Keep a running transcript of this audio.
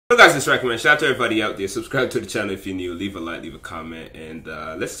So guys, it's Striker, man. Shout out to everybody out there. Subscribe to the channel if you're new. Leave a like, leave a comment, and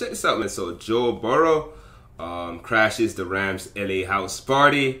let's check this out, man. So Joe Burrow crashes the Rams LA house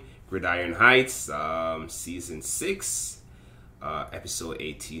party. Gridiron Heights, season 6, episode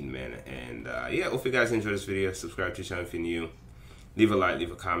 18, man. And yeah, hope you guys enjoy this video. Subscribe to the channel if you're new. Leave a like,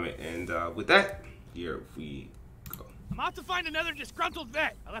 leave a comment, and with that, here we go. I'm out to find another disgruntled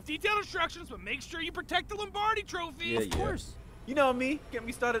vet. I left detailed instructions, but make sure you protect the Lombardi trophy. Yeah, of course. You know me. Get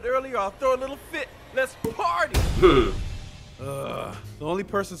me started early or I'll throw a little fit. Let's party. The only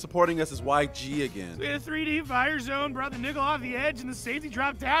person supporting us is YG again. We had a 3D fire zone, brought the nickel off the edge, and the safety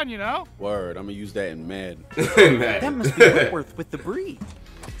dropped down, you know? Word, I'm gonna use that in Madden. That must be Whitworth with the breed.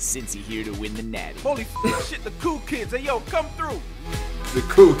 Cincy here to win the natty. Holy shit, the cool kids. Hey, yo, come through. The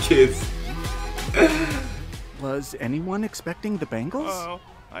cool kids. Was anyone expecting the Bengals? Uh-oh.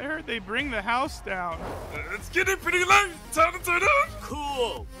 I heard they bring the house down. It's getting pretty late. Time to turn on.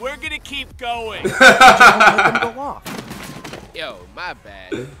 Cool. We're gonna keep going. Let them go off. Yo, my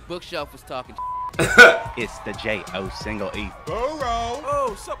bad. Bookshelf was talking. It's the J.O. single E. Burrow!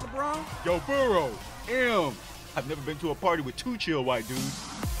 Oh, sup, LeBron? Yo, Burrow! I've never been to a party with 2 chill white dudes.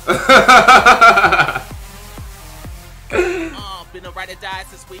 Been a ride or die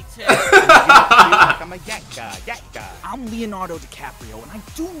since week 10. I'm a yak guy. I'm Leonardo DiCaprio, and I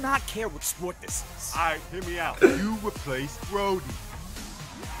do not care what sport this is. Alright, hear me out. You replace Brody.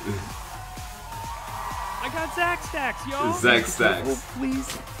 I got Zach Stacks, y'all. Zach Stacks. Oh,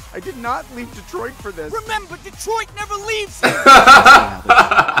 please. I did not leave Detroit for this. Remember, Detroit never leaves. Man,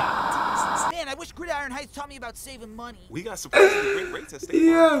 I wish Gridiron Heights taught me about saving money. We got surprisingly great rates at State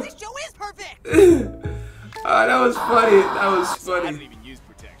Yeah. This show is perfect. Oh, that was funny. That was I funny. don't even use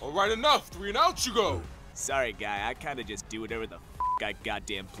protection. Alright, enough. 3 and out you go. Sorry, guy. I kind of just do whatever the I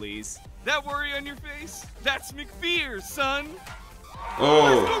goddamn please. That worry on your face? That's McFears, son.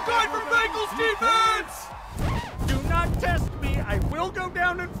 Oh. Go guide for Bengals defense! Do not test me. I will go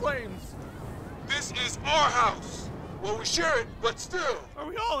down in flames. This is our house. Well, we share it, but still. Are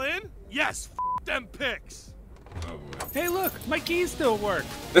we all in? Yes. Them picks. Oh boy. Hey, look. My keys still work.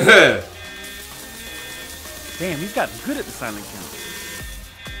 Damn, he's gotten good at the silent count.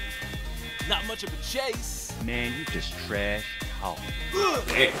 Not much of a chase. Man, you just trash talk.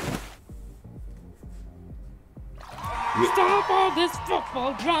 Hey. Stop all this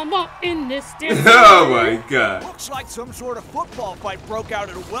football drama in this dance. Oh my god. Looks like some sort of football fight broke out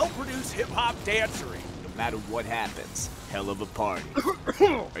at a well-produced hip-hop dancery. No matter what happens, hell of a party.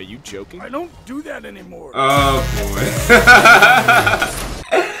 Are you joking? I don't do that anymore. Oh boy.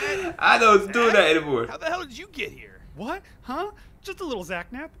 I don't do that anymore. How the hell did you get here? What? Huh? Just a little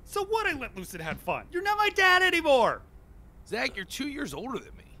Zach nap. So what? I let loose and had fun. You're not my dad anymore. Zach, you're 2 years older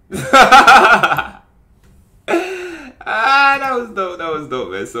than me. That was dope. That was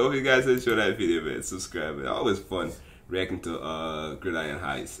dope, man. So hope you guys enjoyed that video, man. Subscribe, man. Always fun reacting to Gridiron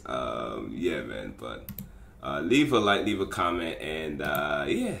Heights. Yeah, man. But leave a like, leave a comment, and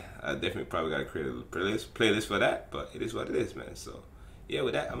yeah, I definitely probably gotta create a playlist for that. But it is what it is, man. So yeah,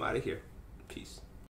 with that, I'm out of here. Peace.